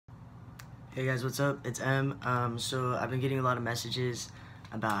Hey guys, what's up? It's M. So I've been getting a lot of messages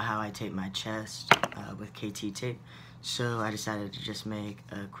about how I tape my chest with KT tape. So I decided to just make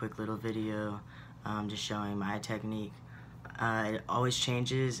a quick little video just showing my technique. It always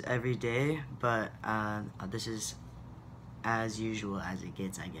changes every day, but this is as usual as it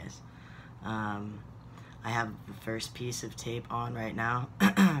gets, I guess. I have the first piece of tape on right now.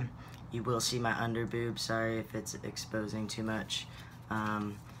 You will see my under boob. Sorry if it's exposing too much.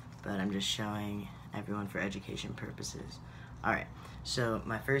 But I'm just showing everyone for education purposes. Alright, so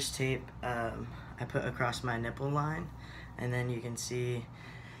my first tape I put across my nipple line, and then you can see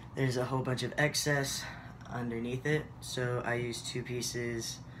there's a whole bunch of excess underneath it, so I use two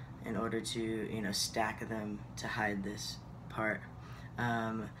pieces in order to stack them to hide this part.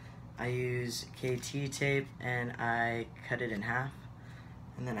 I use KT tape and I cut it in half,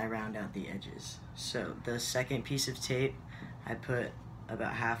 and then I round out the edges. So the second piece of tape I put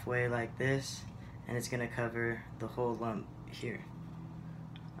about halfway like this, and it's gonna cover the whole lump here.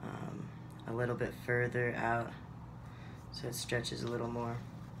 A little bit further out so it stretches a little more,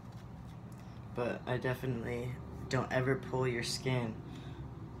 but I definitely don't ever pull your skin,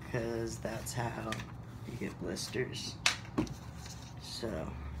 because that's how you get blisters. So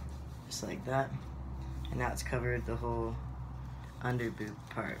just like that, and now it's covered the whole under boob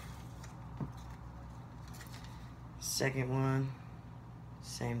part. Second one,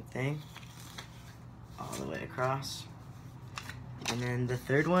 same thing, all the way across. And then the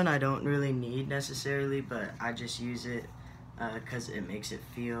third one I don't really need necessarily, but I just use it because it makes it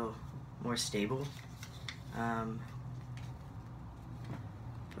feel more stable.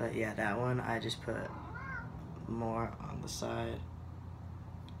 But yeah, that one I just put more on the side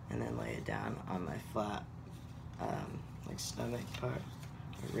and then lay it down on my flat like stomach part,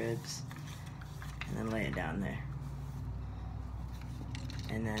 or ribs, and then lay it down there.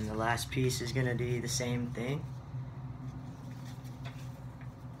 And then the last piece is gonna be the same thing.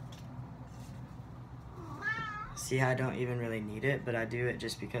 See how I don't even really need it, but I do it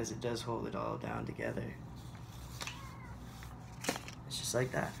just because it does hold it all down together. It's just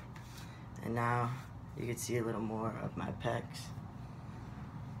like that. And now you can see a little more of my pecs,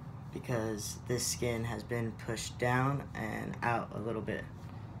 because this skin has been pushed down and out a little bit.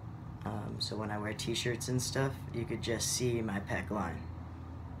 So when I wear t-shirts and stuff, you could just see my pec line.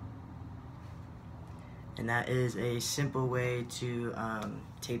 And that is a simple way to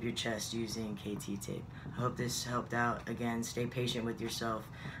tape your chest using KT tape. I hope this helped out. Again, stay patient with yourself.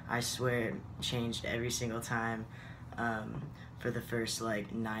 I swear it changed every single time for the first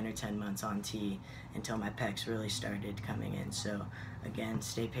like 9 or 10 months on T, until my pecs really started coming in. So again,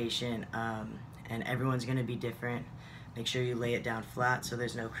 stay patient, and everyone's gonna be different. Make sure you lay it down flat so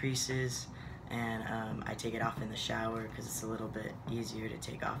there's no creases, and I take it off in the shower because it's a little bit easier to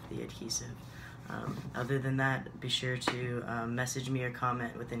take off the adhesive. Other than that, be sure to message me or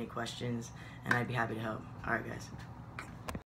comment with any questions, and I'd be happy to help. Alright guys.